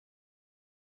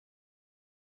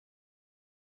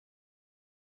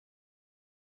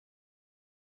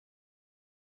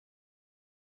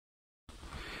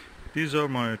These are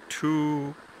my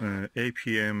two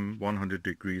APM 100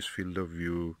 degrees field of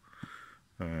view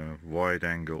wide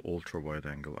angle, ultra wide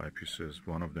angle eyepieces.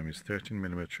 One of them is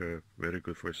 13mm, very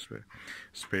good for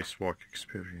spacewalk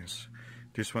experience.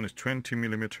 This one is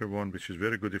 20mm one, which is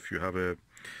very good if you have a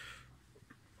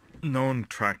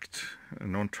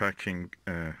non-tracking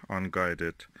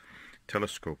unguided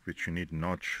telescope, which you need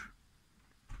nudge,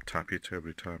 tap it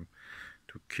every time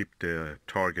to keep the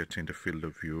target in the field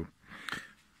of view.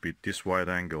 With this wide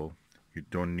angle, you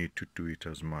don't need to do it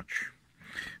as much,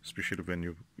 especially when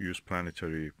you use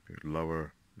planetary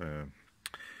lower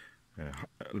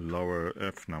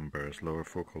f numbers, lower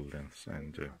focal lengths,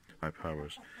 and high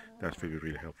powers. That will be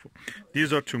really helpful.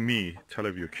 These are, to me,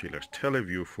 Televue-Killers.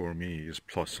 Televue for me is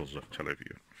Plossls of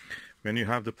Televue. When you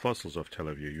have the Plossls of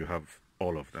Televue, you have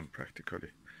all of them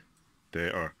practically.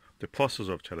 The Plossls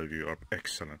of Televue are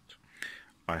excellent.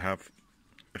 I have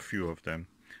a few of them,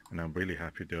 and I'm really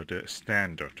happy. They're the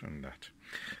standard on that.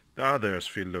 The others,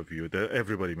 field of view,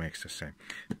 everybody makes the same.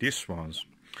 These ones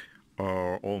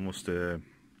are almost this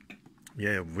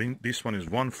one is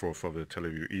 1/4 of the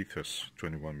Televue Ethos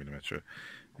 21mm,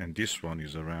 and this one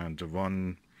is around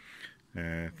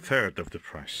 1/3 of the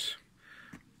price.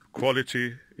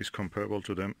 Quality is comparable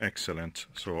to them, excellent.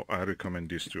 So I recommend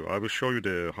these two. I will show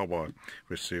you how I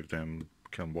received them. You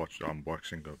can watch the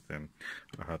unboxing of them.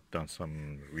 I have done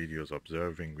some videos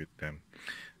observing with them,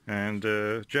 and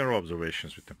general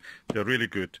observations with them. They're really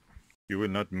good. You will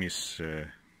not miss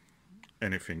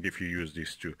anything if you use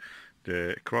these two.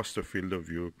 Across the field of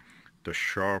view, the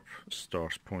sharp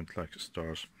stars point like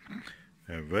stars,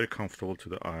 very comfortable to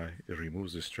the eye. It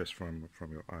removes the stress from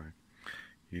your eye.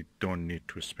 You don't need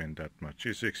to spend that much.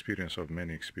 It's the experience of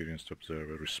many experienced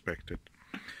observers, respected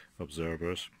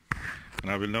observers.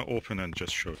 And I will now open and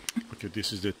just show. Okay,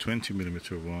 this is the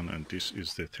 20mm one, and this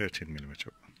is the 13mm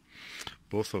one.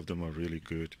 Both of them are really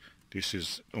good. This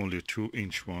is only a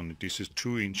 2-inch one. This is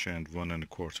 2-inch and 1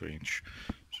 1/4 inch.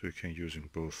 So you can use in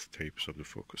both types of the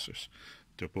focuses.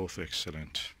 They're both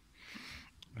excellent.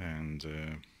 And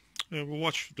we'll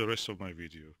watch the rest of my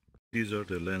video. These are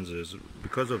the lenses.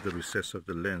 Because of the recess of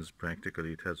the lens,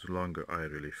 practically it has longer eye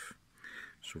relief.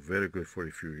 So very good for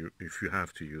if you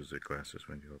have to use the glasses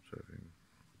when you're observing.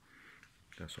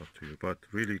 That's up to you. But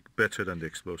really better than the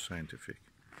Explore Scientific.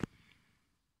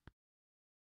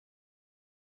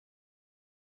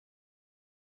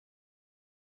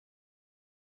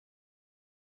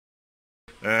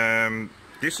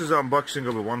 This is unboxing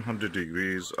of a 100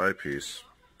 degrees eyepiece.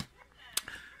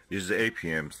 This is the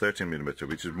APM 13mm,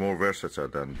 which is more versatile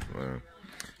than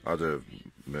other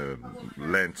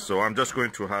lengths. So I'm just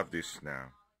going to have this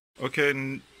now. Okay,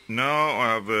 now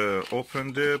I have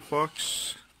opened the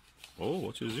box. Oh,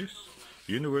 what is this?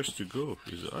 Universe to Go.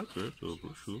 Is it advert or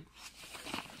brochure?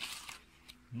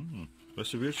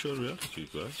 That's a virtual reality,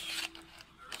 guys.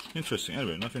 Interesting.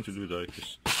 Anyway, nothing to do with the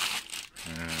eyepiece.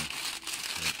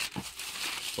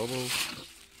 Bubble.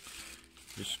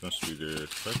 This must be the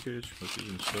package. What is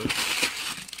inside?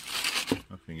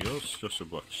 Nothing else, just a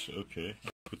box. Okay,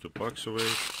 put the box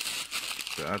away.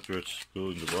 The adverts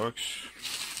go in the box.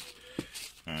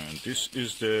 And this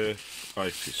is the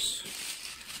eyepiece.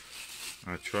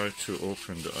 I try to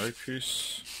open the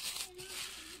eyepiece.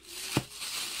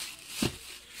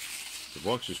 The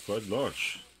box is quite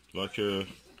large, like a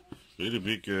really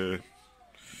big,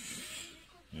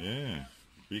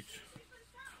 big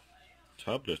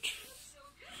tablet.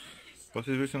 What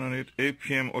is written on it?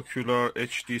 APM Ocular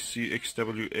HDC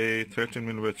XWA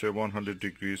 13mm 100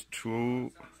 degrees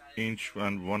 2-inch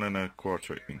and 1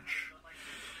 1/4 inch.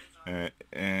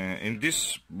 In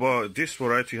this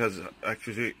variety has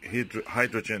actually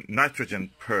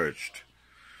nitrogen purged.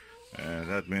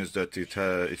 That means that it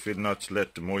will not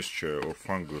let the moisture or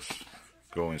fungus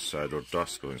go inside or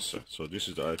dust go inside. So this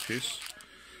is the eyepiece.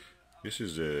 This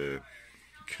is a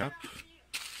cap.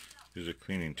 This is a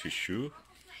cleaning tissue.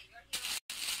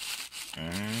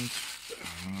 And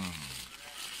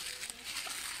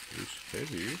it's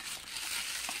heavy.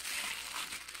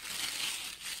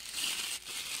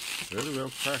 Very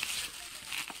well packed.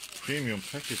 Premium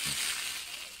packaging.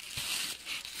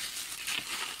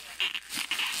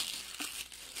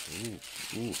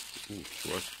 Ooh,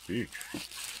 quite big.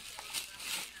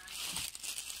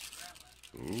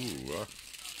 Ooh, wow.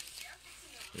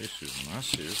 This is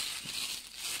massive.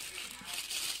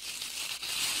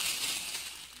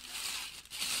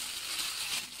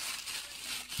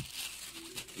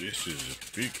 This is a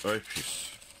big eyepiece.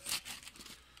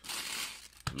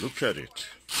 Look at it.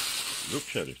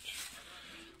 Look at it.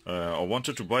 I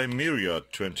wanted to buy a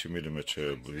Myriad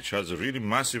 20mm, which has a really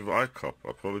massive eye cup.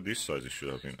 Probably this size it should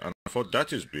have been. And I thought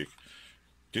that is big.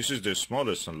 This is the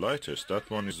smallest and lightest. That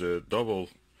one is the double,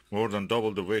 more than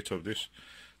double the weight of this.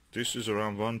 This is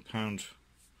around 1 pound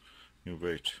in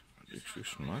weight. It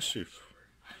is massive.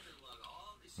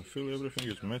 I feel everything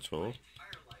is metal.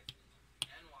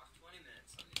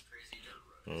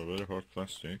 Very hard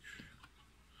plastic.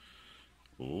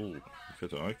 Oh, look at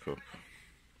the eye cup.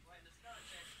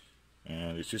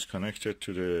 And it is connected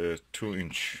to the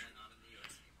 2-inch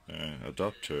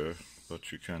adapter,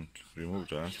 but you can't remove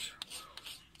that,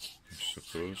 I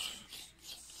suppose.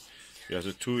 It has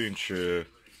a 2-inch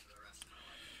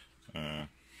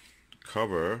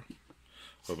cover,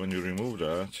 but when you remove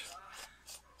that,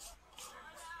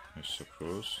 I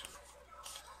suppose,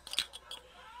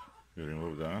 you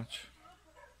remove that,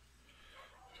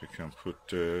 you can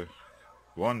put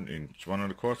 1 inch,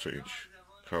 1¼ inch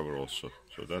cover also,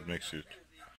 so that makes it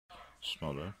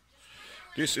smaller.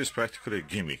 This is practically a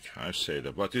gimmick, I say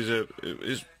that, but this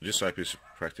eyepiece is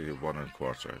practically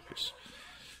 1¼ eyepiece.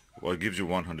 Well, it gives you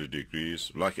 100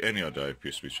 degrees, like any other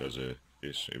eyepiece which has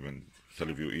even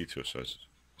Televue Ethos has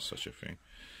such a thing.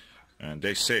 And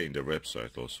they say in their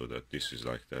website also that this is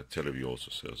like that. Televue also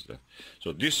sells that.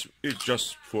 So this is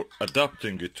just for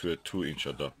adapting it to a 2-inch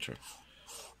adapter,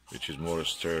 which is more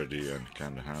sturdy and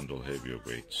can handle heavier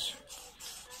weights.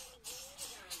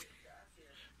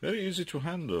 Very easy to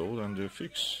handle and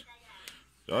fix.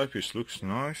 The eyepiece looks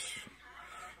nice.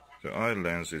 The eye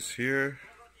lens is here.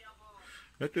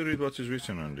 Let me read what is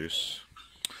written on this.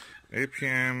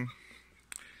 APM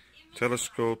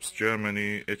Telescopes,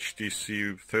 Germany,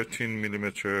 HDC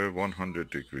 13mm, 100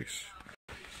 degrees.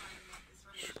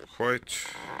 It's quite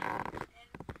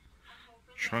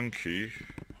chunky.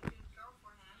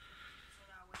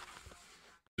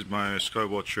 This is my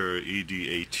Skywatcher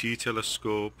ED-AT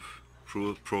telescope,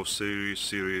 Pro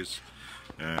series,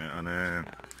 and a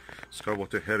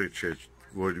Skywatcher Heritage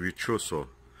Virtuoso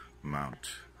mount,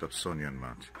 Dobsonian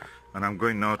mount. And I'm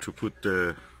going now to put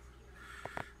the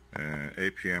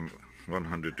APM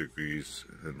 100 degrees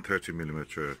and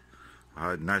 30mm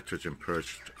high nitrogen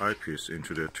purged eyepiece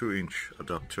into the 2-inch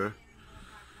adapter,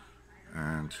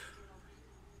 and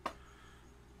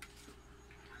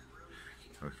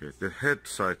okay, the head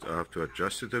side I have to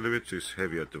adjust it a little bit. It's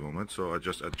heavy at the moment, so I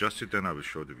just adjust it, then I will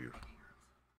show the view.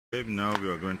 Okay, now we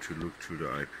are going to look through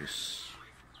the eyepiece.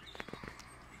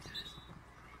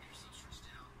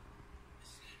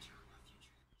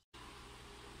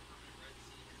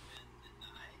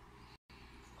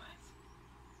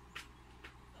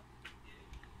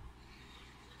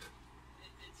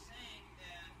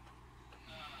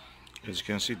 As you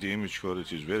can see, the image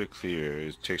quality is very clear.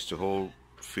 It takes the whole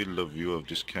field of view of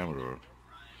this camera,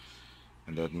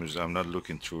 and that means I'm not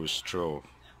looking through a straw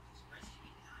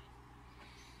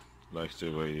like the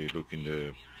way you look in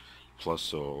the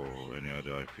Plossl or any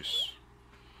other eyepiece.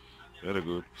 Very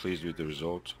good, pleased with the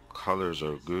result. Colors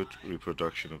are good,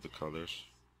 reproduction of the colors.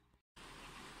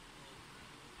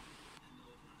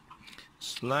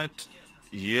 Slight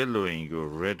yellowing or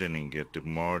reddening at the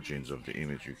margins of the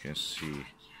image, you can see.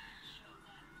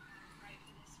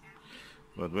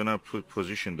 But when I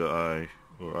position the eye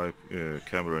or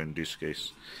camera in this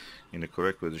case in the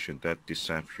correct position, that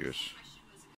disappears.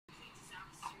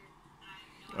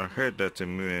 I heard that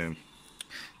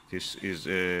this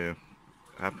is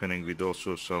happening with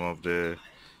also some of the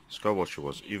Skywatcher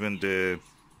was. Even the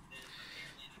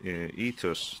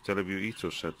ethos, Televue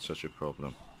Ethos had such a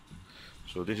problem.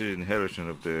 So this is inheritance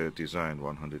of the design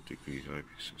 100 degree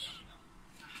eyepieces.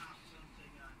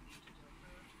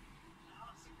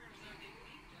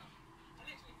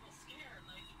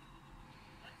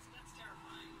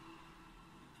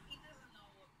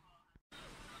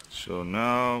 So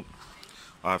now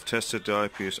I've tested the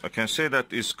eyepiece. I can say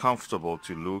that it's comfortable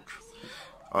to look.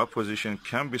 Eye position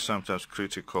can be sometimes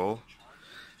critical.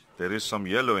 There is some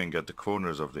yellowing at the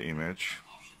corners of the image,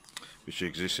 which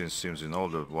exists in seems in all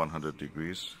the 100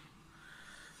 degrees.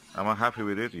 Am I happy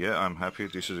with it? Yeah, I'm happy.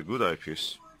 This is a good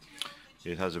eyepiece.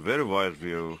 It has a very wide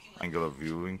view, angle of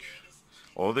viewing.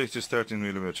 Although it is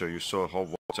 13mm, you saw how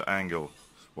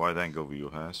wide angle view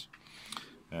has.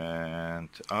 And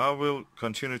I will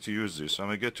continue to use this. I'm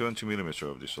gonna get 20mm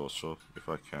of this also if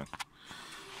I can,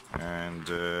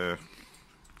 and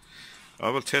I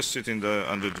will test it in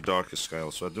under the darkest sky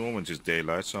also. At the moment it's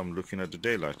daylight, so I'm looking at the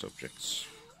daylight objects.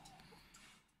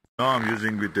 Now I'm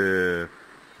using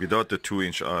without the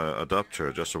 2-inch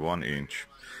adapter, just a 1-inch.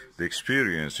 The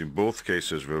experience in both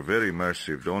cases were very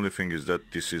immersive. The only thing is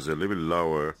that this is a little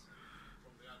lower,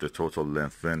 the total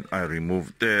length, when I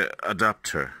removed the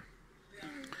adapter.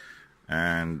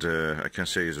 And I can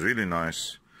say it's really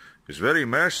nice. It's very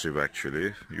immersive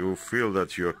actually. You feel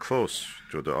that you're close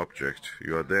to the object,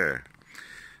 you are there.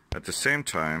 At the same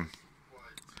time,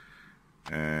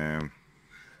 I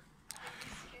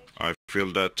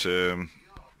feel that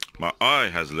my eye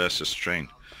has less strain.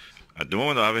 At the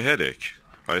moment I have a headache.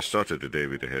 I started the day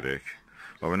with a headache.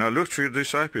 But when I look through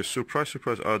this eyepiece, surprise,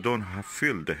 I don't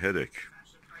feel the headache.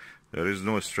 There is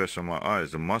no stress on my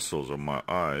eyes, the muscles of my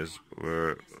eyes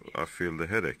where I feel the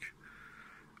headache.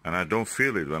 And I don't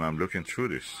feel it when I'm looking through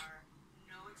this.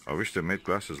 I wish they made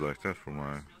glasses like that for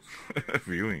my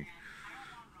viewing.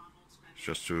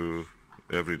 Just to,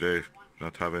 every day,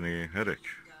 not have any headache.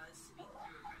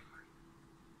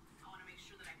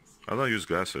 I don't use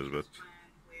glasses, but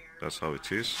that's how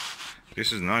it is.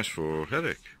 This is nice for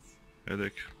headache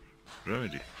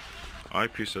remedy.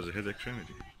 Eyepiece as a headache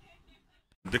remedy.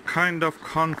 The kind of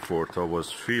comfort I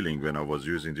was feeling when I was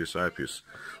using this eyepiece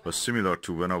was similar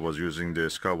to when I was using the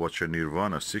Skywatcher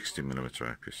Nirvana 60mm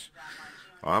eyepiece.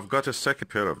 I've got a second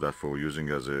pair of that for using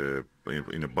as in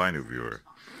a binary viewer.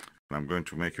 And I'm going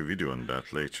to make a video on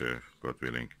that later, God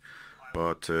willing.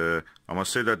 But I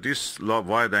must say that these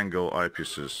wide-angle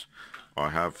eyepieces, I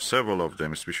have several of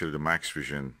them, especially the Max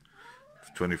Vision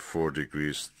 24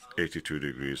 degrees, 82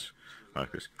 degrees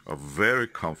eyepiece, are very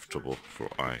comfortable for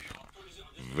eye.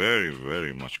 Very,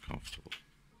 very much comfortable.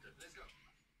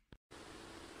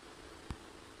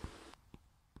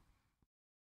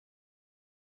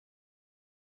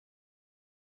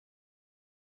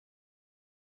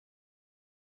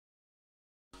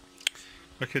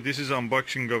 Okay, this is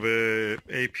unboxing of a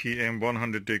APM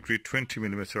 100 degree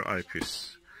 20mm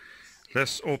eyepiece.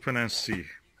 Let's open and see.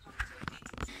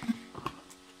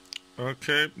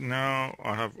 Okay, now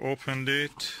I have opened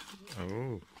it.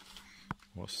 Oh,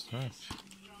 what's that?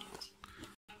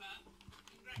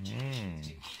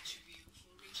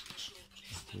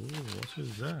 Oh, what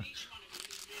is that?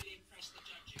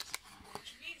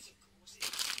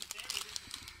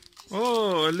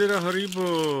 Oh, a little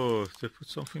Haribo. They put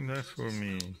something there for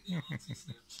me.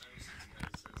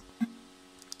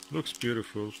 Looks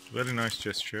beautiful. Very nice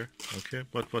gesture. Okay,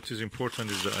 but what is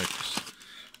important is the eyepiece.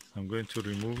 I'm going to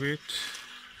remove it.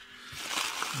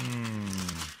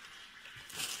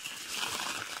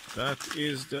 That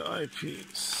is the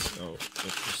eyepiece. Oh, let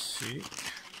me see.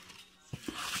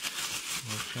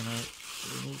 How can I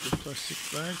remove the plastic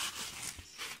bag?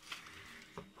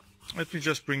 Let me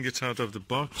just bring it out of the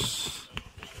box.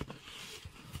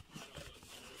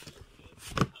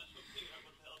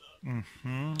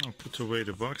 I'll put away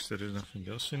the box. There is nothing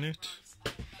else in it.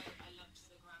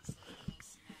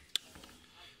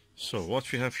 So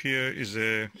what we have here is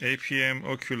a APM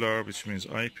Ocular, which means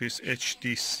Eyepiece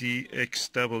HDC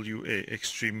XWA,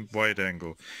 extreme wide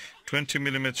angle,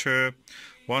 20mm,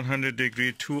 100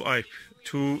 degree,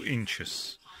 2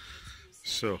 inches.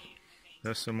 So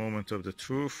that's the moment of the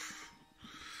truth.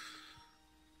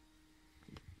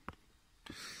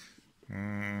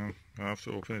 I have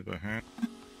to open it by hand.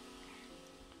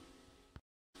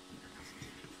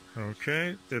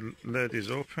 Okay, the lid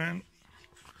is open.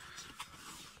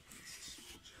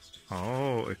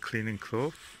 Oh, a cleaning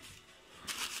cloth.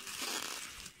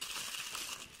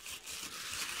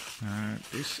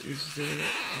 This is the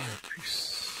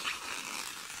eyepiece.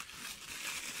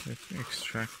 Let me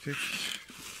extract it.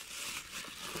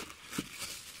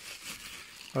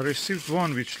 I received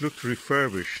one which looked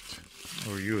refurbished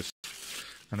or used,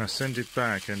 and I sent it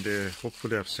back, and they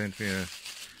hopefully have sent me a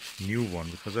new one,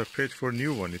 because I paid for a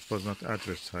new one. It was not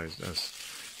advertised as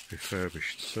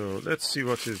refurbished. So let's see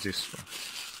what is this one.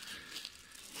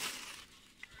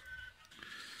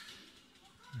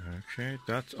 Okay,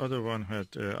 that other one had,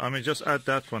 I may just add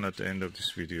that one at the end of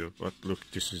this video, but look,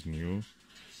 this is new. You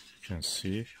can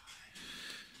see.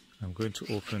 I'm going to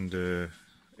open the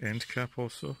end cap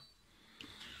also.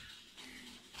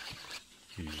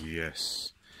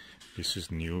 Yes, this is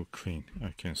new, clean.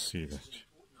 I can see that.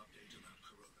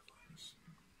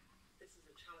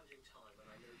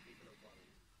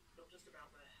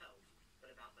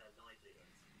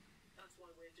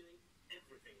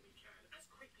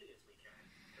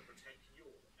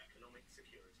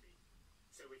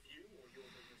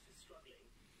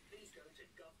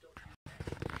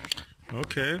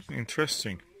 Okay,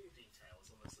 interesting.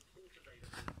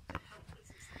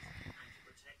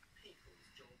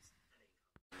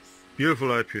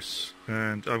 Beautiful eyepiece,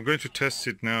 and I'm going to test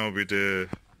it now with the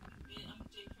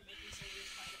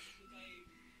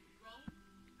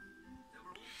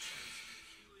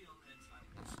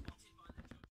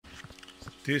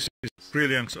this is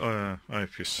brilliant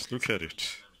eyepiece. Look at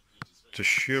it, the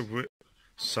sheer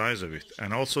size of it,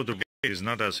 and also the weight is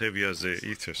not as heavy as the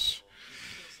ethos,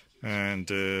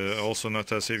 and also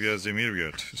not as heavy as the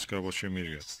Myriad, Skywatcher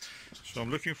Myriad. So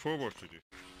I'm looking forward to this.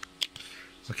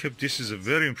 Okay, this is a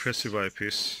very impressive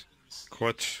eyepiece,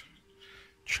 quite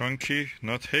chunky,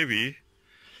 not heavy,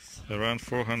 around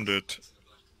 400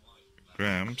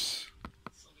 grams.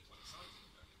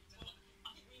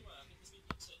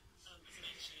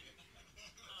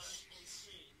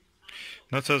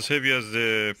 Not as heavy as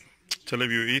the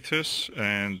Televue Ethos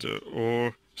and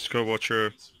or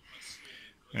Skywatcher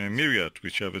Myriad,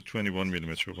 which have a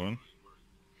 21mm one.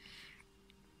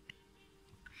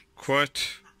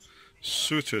 Quite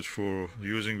suited for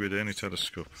using with any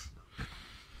telescope,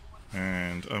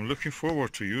 and I'm looking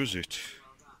forward to use it.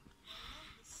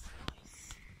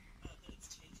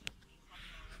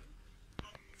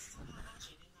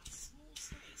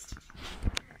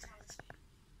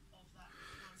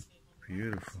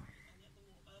 Beautiful.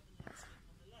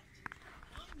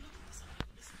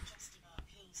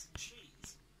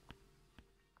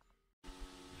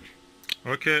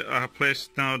 Okay, I have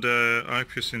placed now the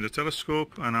eyepiece in the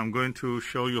telescope, and I'm going to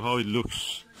show you how it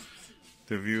looks,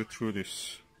 the view through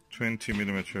this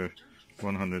 20mm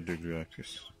 100-degree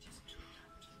eyepiece.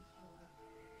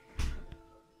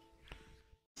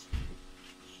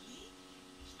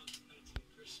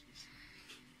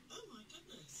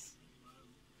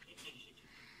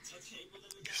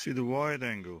 You see the wide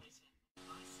angle.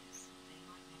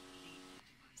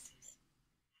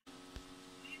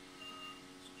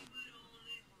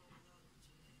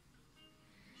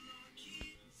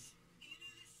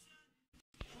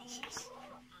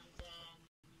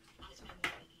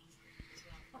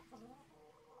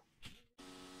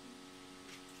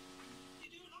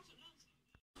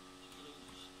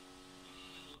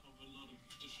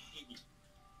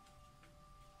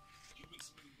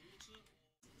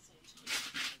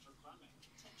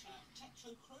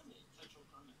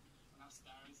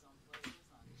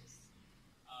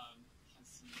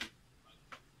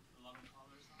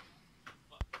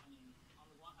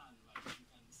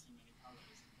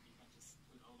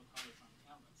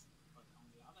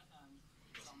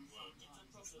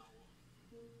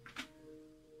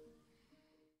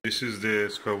 This is the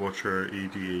Skywatcher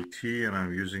ED80, and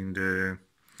I'm using the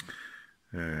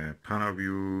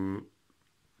Televue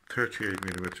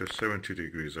 38mm 70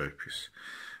 degrees eyepiece,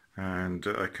 and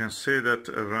I can say that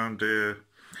around the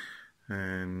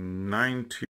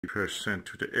 90%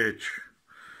 to the edge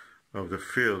of the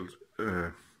field,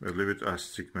 a little bit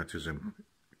astigmatism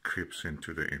creeps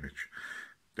into the image.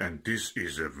 And this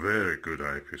is a very good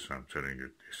eyepiece, I'm telling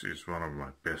you. This is one of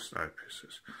my best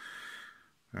eyepieces.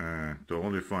 The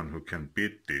only one who can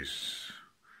beat this,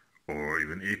 or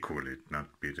even equal it,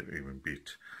 not beat it, even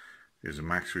beat, is a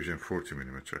Max Vision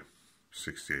 40mm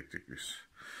 68 degrees.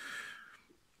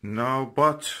 Now,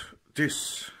 but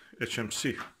this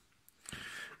HMC,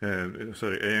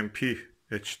 AMP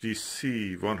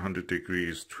HDC 100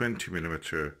 degrees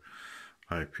 20mm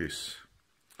eyepiece.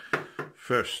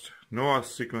 First, no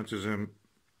astigmatism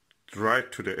right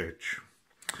to the edge.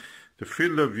 The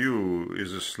field of view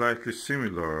is slightly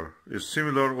similar,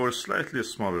 or slightly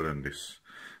smaller than this.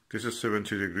 This is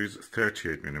 70 degrees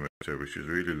 38mm, which is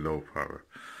really low power,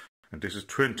 and this is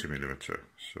 20mm,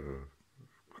 so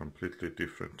completely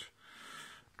different.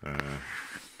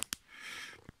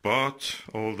 But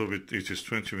although it is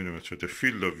 20mm, the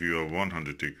field of view of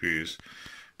 100 degrees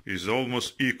is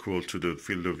almost equal to the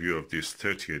field of view of this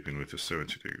 38mm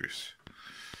 70 degrees.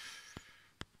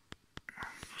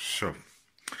 So,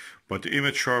 but the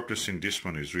image sharpness in this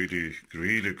one is really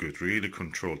good, really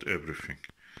controlled everything,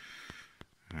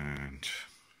 and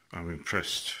I'm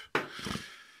impressed.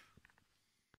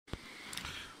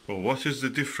 Well, what is the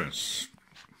difference?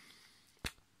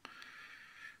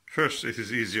 First, it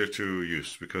is easier to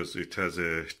use because it has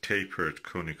a tapered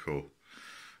conical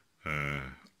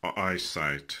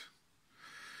eyesight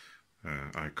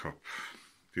eye cup.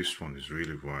 This one is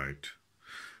really wide.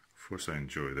 Of course, I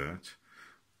enjoy that.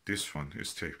 This one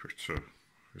is tapered, so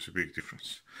there's a big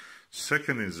difference.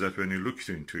 Second is that when you look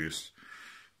into it,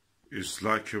 it's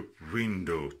like a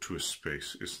window to a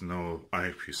space. It's no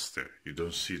eyepiece there. You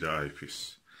don't see the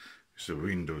eyepiece. It's a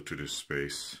window to the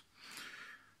space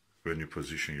when you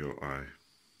position your eye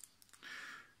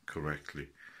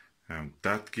correctly. And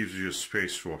that gives you a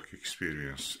spacewalk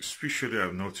experience. Especially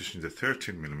I've noticed in the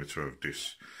 13mm of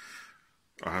this.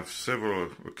 I have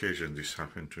several occasions this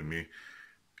happened to me.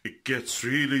 It gets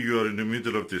really, you are in the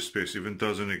middle of this space, even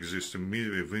doesn't exist, a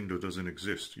window doesn't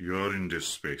exist, you are in this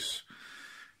space.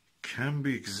 Can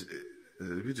be a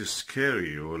bit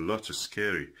scary, or a lot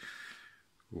scary,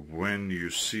 when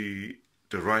you see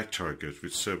the right target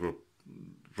with several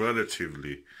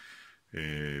relatively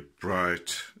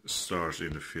bright stars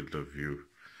in the field of view.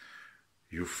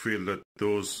 You feel that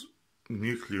those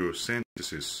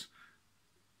nucleosynthesis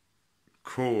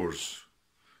cores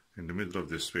in the middle of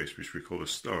this space, which we call the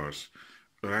stars,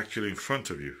 are actually in front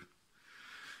of you.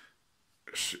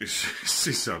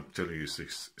 I'm telling you, it's a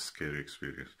scary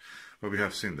experience, but we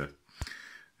have seen that,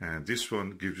 and this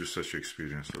one gives you such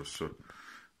experience also.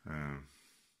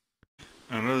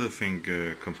 Another thing,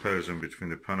 comparison between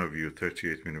the Televue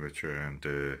 38mm and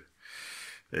the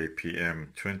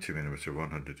APM 20mm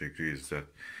 100 degrees, that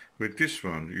with this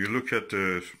one you look at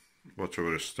the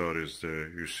whatever the star is there,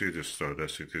 you see the star,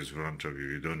 that's it, is in front of you,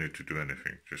 you don't need to do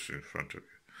anything, just in front of you.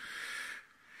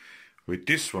 With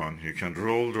this one, you can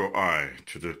roll your eye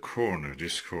to the corner,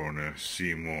 this corner,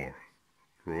 see more.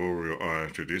 Roll your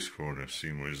eye to this corner,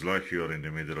 see more. It's like you are in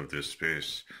the middle of this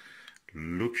space,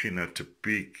 looking at the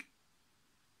big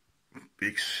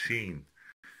scene,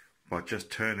 but just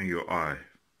turning your eye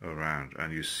around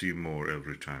and you see more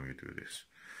every time you do this.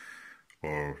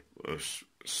 Or a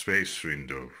space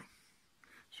window,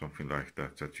 something like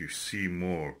that, that you see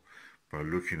more by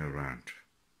looking around.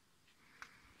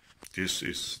 This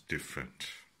is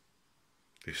different.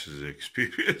 This is an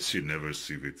experience you never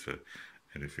see with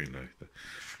anything like that.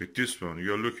 With this one,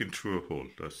 you're looking through a hole,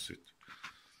 that's it.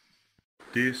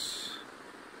 This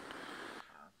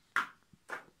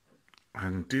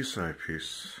and this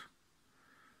eyepiece,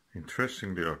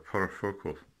 interestingly, are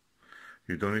parafocal.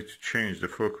 You don't need to change the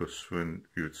focus when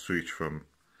you switch from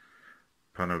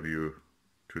Televue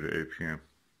to the APM.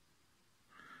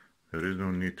 There is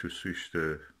no need to switch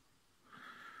to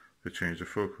change the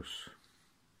focus.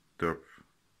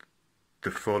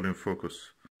 They fall in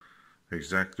focus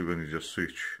exactly when you just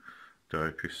switch the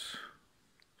eyepiece.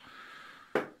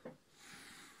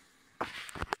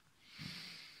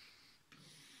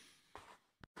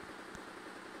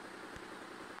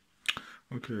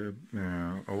 Okay,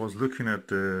 I was looking at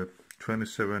the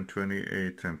 27,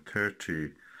 28 and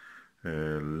 30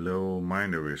 low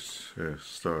minoris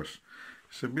stars.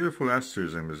 It's a beautiful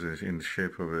asterism. It's in the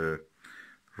shape of a,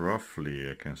 roughly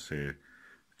I can say,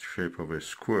 shape of a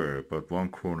square, but one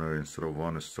corner instead of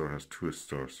one star has two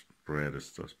stars, red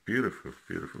stars. Beautiful,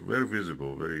 beautiful, very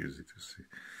visible, very easy to see,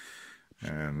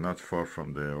 and not far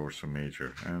from the Ursa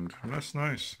Major, and that's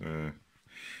nice.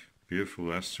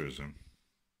 Beautiful asterism.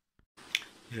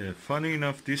 Yeah, funny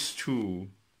enough, these two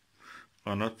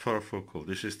are not parafocal.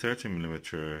 This is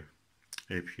 30mm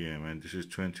APM and this is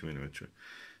 20mm.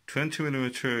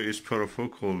 20mm is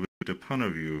parafocal with the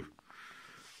Televue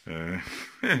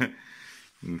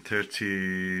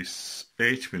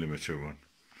 38mm one,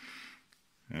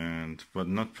 and but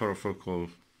not parafocal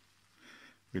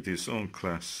with its own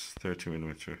class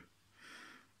 30mm.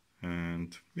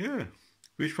 And yeah,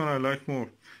 which one I like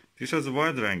more? This has a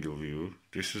wider angle view.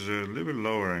 This is a little bit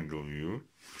lower angle view.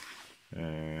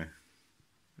 I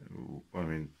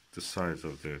mean, the size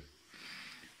of the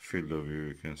field of view,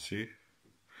 you can see.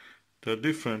 They're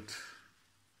different.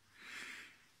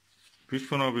 Which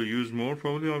one I will use more?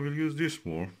 Probably I will use this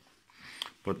more.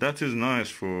 But that is nice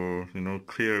for, you know,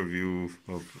 clear view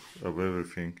of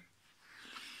everything.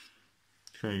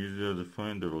 You can use it as a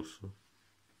finder also.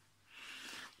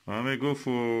 I may go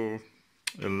for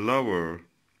a lower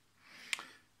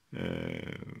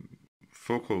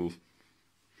focal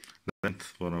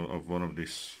length of one of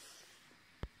these,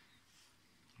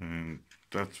 and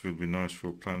that will be nice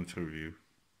for planetary view.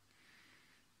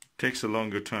 Takes a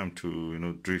longer time to, you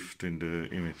know, drift in the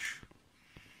image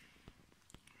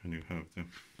when you have them.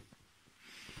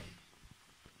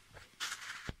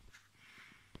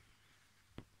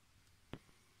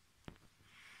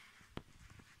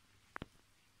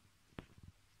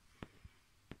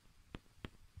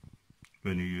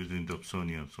 When you're using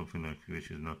Dobsonian, something like which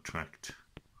is not tracked.